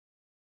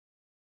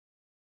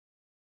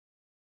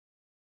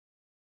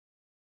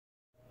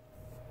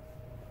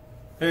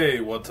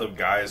Hey, what's up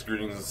guys?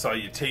 Greetings and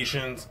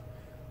salutations.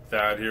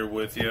 Thad here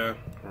with you.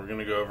 We're going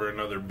to go over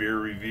another beer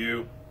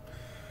review.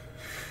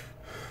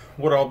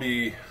 What I'll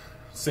be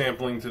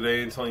sampling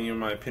today and telling you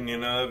my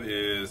opinion of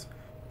is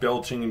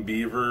Belching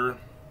Beaver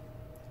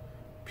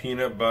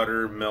Peanut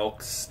Butter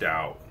Milk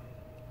Stout.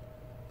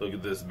 Look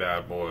at this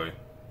bad boy.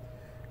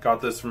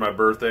 Got this for my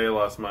birthday.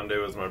 Last Monday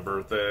was my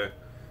birthday.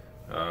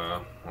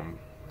 I'm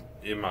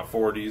in my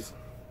 40s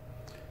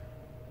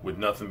with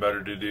nothing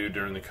better to do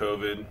during the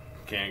COVID.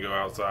 Can't go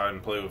outside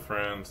and play with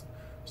friends,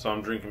 so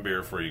I'm drinking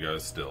beer for you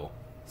guys still.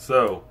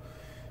 So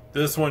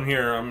this one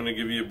here, I'm going to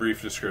give you a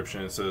brief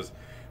description. It says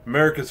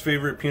America's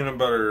favorite peanut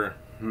butter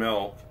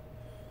milk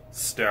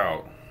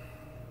stout.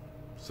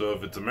 So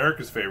if it's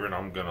America's favorite,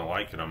 I'm going to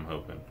like it, I'm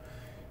hoping.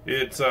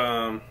 It's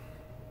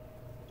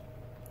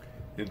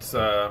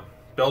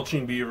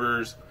Belching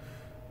Beaver's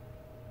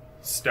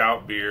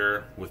stout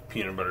beer with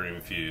peanut butter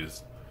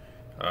infused.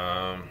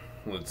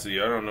 Let's see,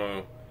 I don't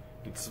know.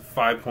 It's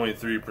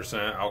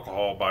 5.3%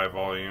 alcohol by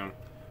volume,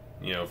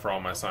 you know, for all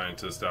my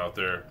scientists out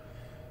there.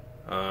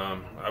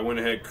 I went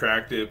ahead,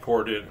 cracked it,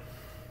 poured it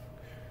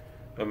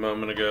a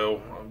moment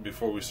ago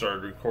before we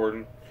started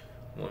recording.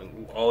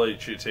 I'll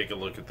let you take a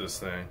look at this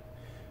thing.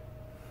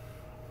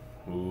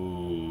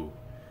 Ooh,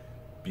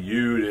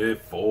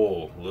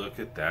 beautiful. Look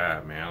at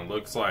that, man.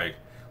 Looks like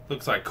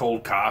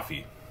cold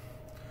coffee.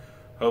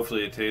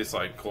 Hopefully it tastes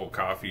like cold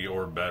coffee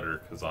or better,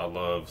 because I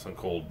love some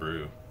cold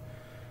brew.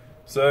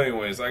 So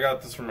anyways, I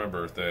got this for my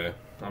birthday.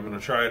 I'm going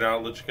to try it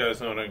out, let you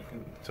guys know what I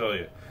can tell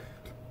you.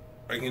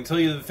 I can tell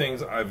you the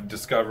things I've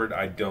discovered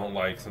I don't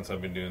like since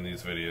I've been doing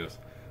these videos.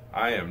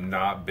 I am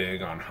not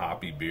big on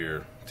hoppy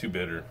beer. Too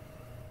bitter.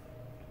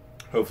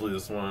 Hopefully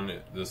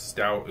this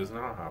stout is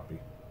not hoppy.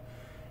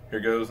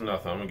 Here goes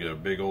nothing. I'm going to get a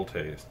big old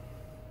taste.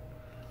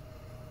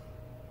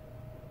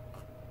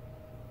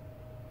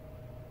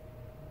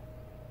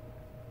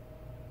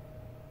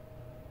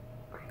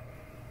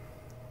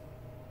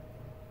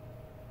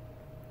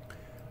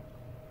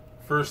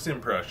 First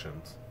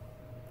impressions.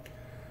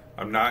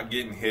 I'm not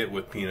getting hit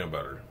with peanut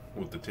butter,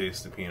 with the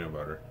taste of peanut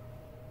butter.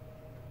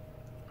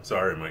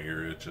 Sorry, my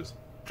ear itches.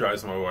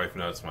 Drives my wife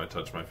nuts when I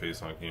touch my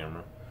face on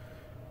camera.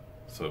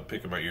 So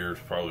picking my ear is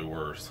probably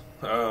worse.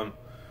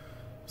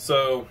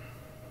 So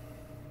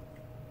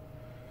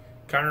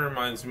kind of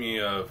reminds me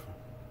of,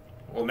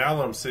 well, now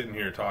that I'm sitting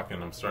here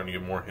talking, I'm starting to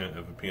get more hint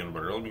of a peanut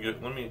butter. Let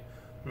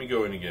me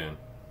go in again.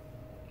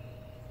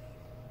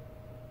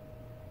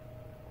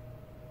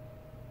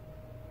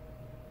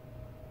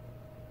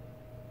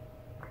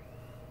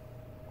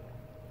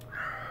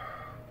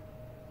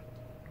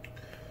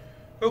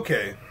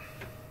 Okay,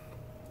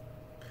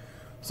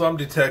 so I'm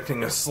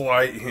detecting a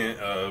slight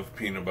hint of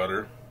peanut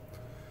butter.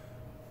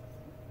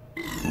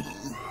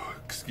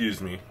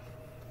 Excuse me.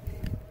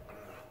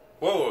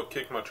 Whoa, it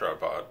kicked my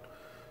tripod.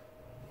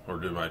 Or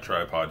did my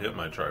tripod hit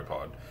my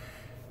tripod?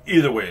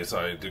 Either way, so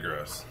I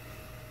digress.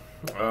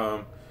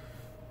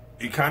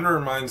 It kind of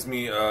reminds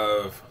me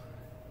of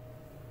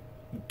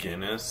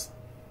Guinness.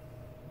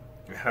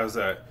 It has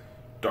that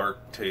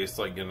dark taste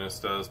like Guinness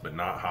does, but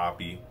not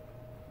hoppy.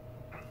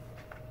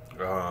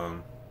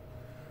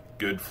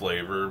 Good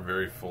flavor,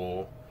 very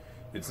full.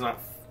 It's not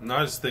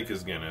as thick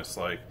as Guinness.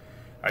 Like,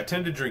 I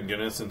tend to drink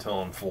Guinness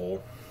until I'm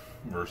full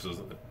versus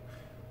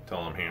until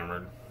I'm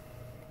hammered,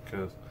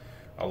 because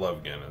I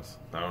love Guinness.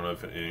 I don't know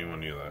if anyone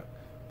knew that,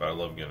 but I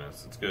love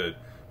Guinness. It's good.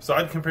 So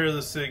I'd compare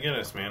this to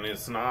Guinness, man.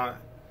 It's not,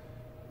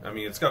 I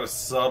mean, it's got a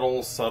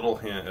subtle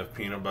hint of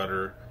peanut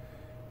butter.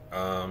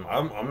 I'm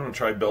gonna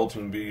try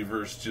Belching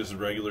Beaver's just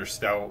regular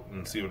stout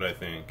and see what I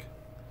think.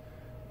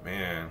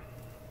 Man,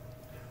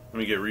 let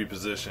me get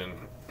repositioned.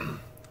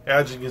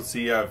 As you can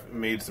see, I've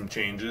made some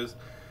changes.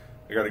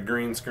 I got a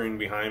green screen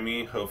behind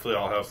me. Hopefully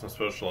I'll have some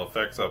special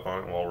effects up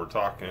on it while we're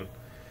talking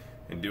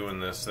and doing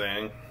this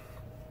thing.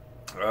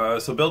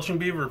 So Belching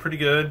Beaver, pretty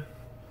good.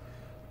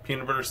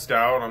 Peanut butter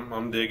stout,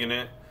 I'm digging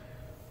it.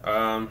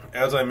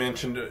 As I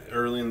mentioned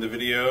early in the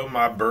video,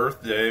 my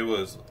birthday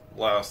was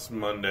last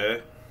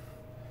Monday,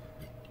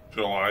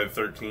 July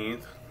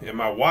 13th. And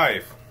my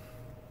wife,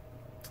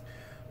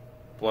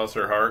 bless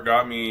her heart,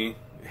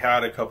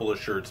 had a couple of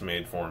shirts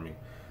made for me.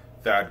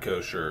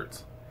 Thadco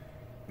shirts.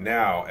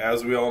 Now,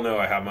 as we all know,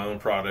 I have my own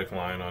product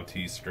line on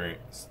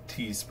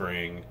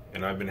Teespring,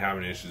 and I've been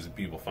having issues with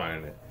people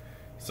finding it.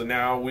 So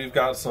now we've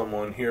got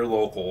someone here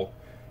local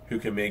who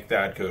can make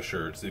Thadco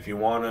shirts. If you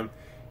want them,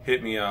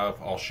 hit me up.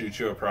 I'll shoot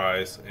you a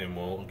price, and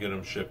we'll get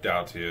them shipped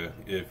out to you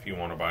if you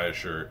want to buy a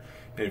shirt.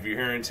 And if you're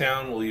here in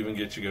town, we'll even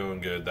get you going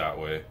good that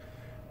way.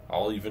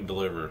 I'll even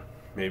deliver.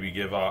 Maybe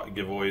give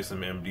away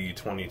some MD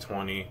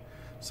 2020.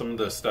 Some of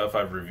the stuff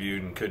I've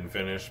reviewed and couldn't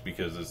finish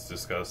because it's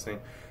disgusting.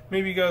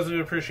 Maybe you guys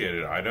would appreciate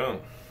it. I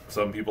don't.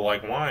 Some people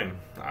like wine.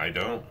 I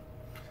don't.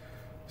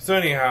 So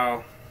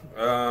anyhow,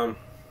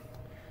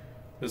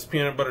 this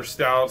peanut butter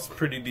stout's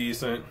pretty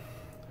decent.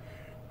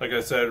 Like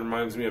I said, it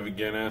reminds me of a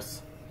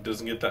Guinness. It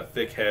doesn't get that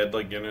thick head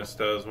like Guinness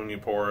does when you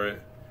pour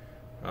it.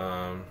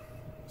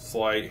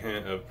 Slight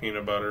hint of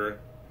peanut butter.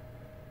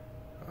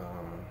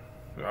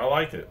 I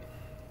like it.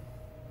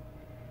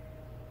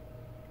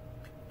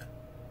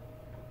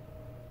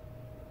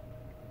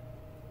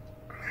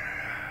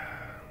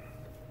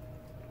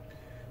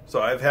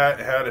 So I've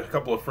had a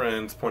couple of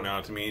friends point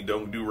out to me,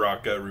 don't do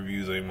rock gut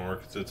reviews anymore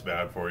because it's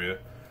bad for you.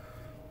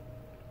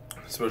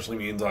 Especially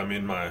means I'm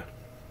in my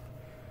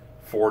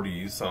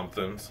 40s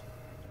somethings.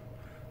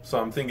 So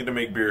I'm thinking to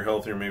make beer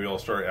healthier, maybe I'll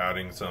start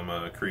adding some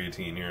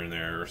creatine here and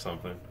there or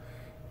something.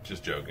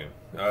 Just joking.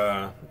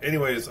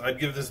 Anyways, I'd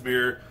give this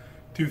beer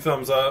 2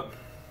 thumbs up.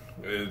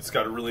 It's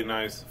got a really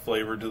nice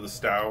flavor to the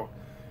stout.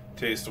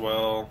 Tastes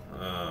well.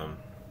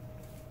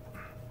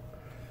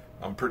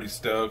 I'm pretty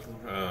stoked.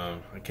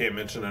 I can't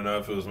mention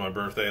enough, it was my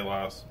birthday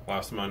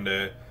last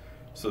Monday.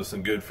 So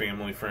some good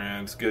family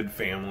friends, good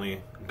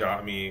family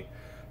got me a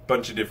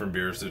bunch of different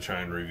beers to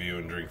try and review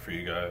and drink for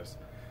you guys.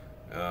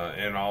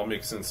 And I'll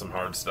mix in some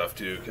hard stuff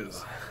too,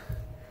 because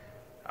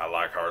I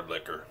like hard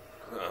liquor.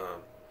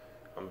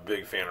 I'm a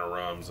big fan of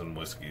rums and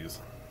whiskeys.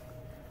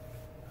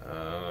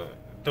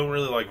 Don't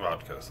really like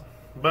vodkas,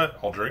 but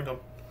I'll drink them.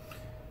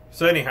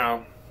 So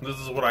anyhow, this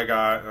is what I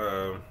got.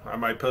 I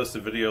might post a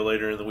video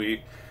later in the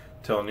week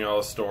telling y'all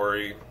a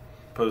story.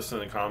 Post in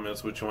the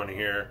comments what you want to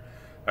hear.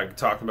 I could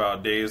talk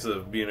about days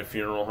of being a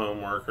funeral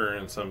home worker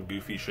and some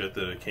goofy shit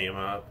that came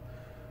up.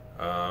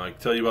 I can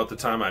tell you about the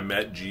time I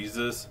met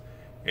Jesus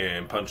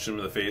and punched him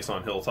in the face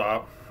on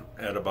Hilltop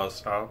at a bus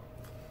stop.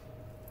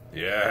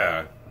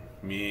 Yeah,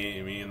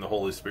 me and the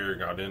Holy Spirit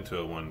got into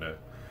it one day.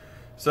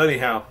 So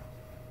anyhow,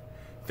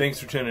 thanks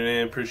for tuning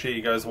in. Appreciate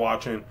you guys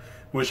watching.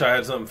 Wish I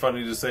had something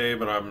funny to say,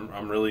 but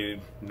I'm really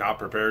not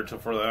prepared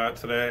for that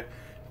today.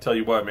 Tell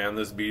you what, man,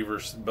 this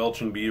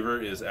Belching Beaver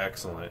is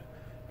excellent.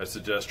 I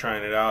suggest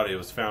trying it out. It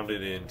was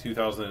founded in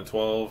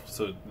 2012,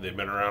 so they've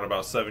been around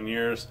about 7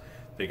 years.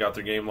 They got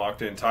their game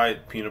locked in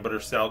tight. Peanut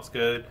butter stout's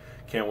good.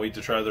 Can't wait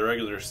to try the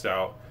regular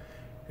stout.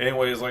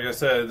 Anyways, like I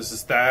said, this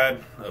is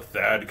Thad of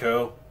Thad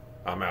Co.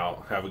 I'm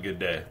out. Have a good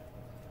day.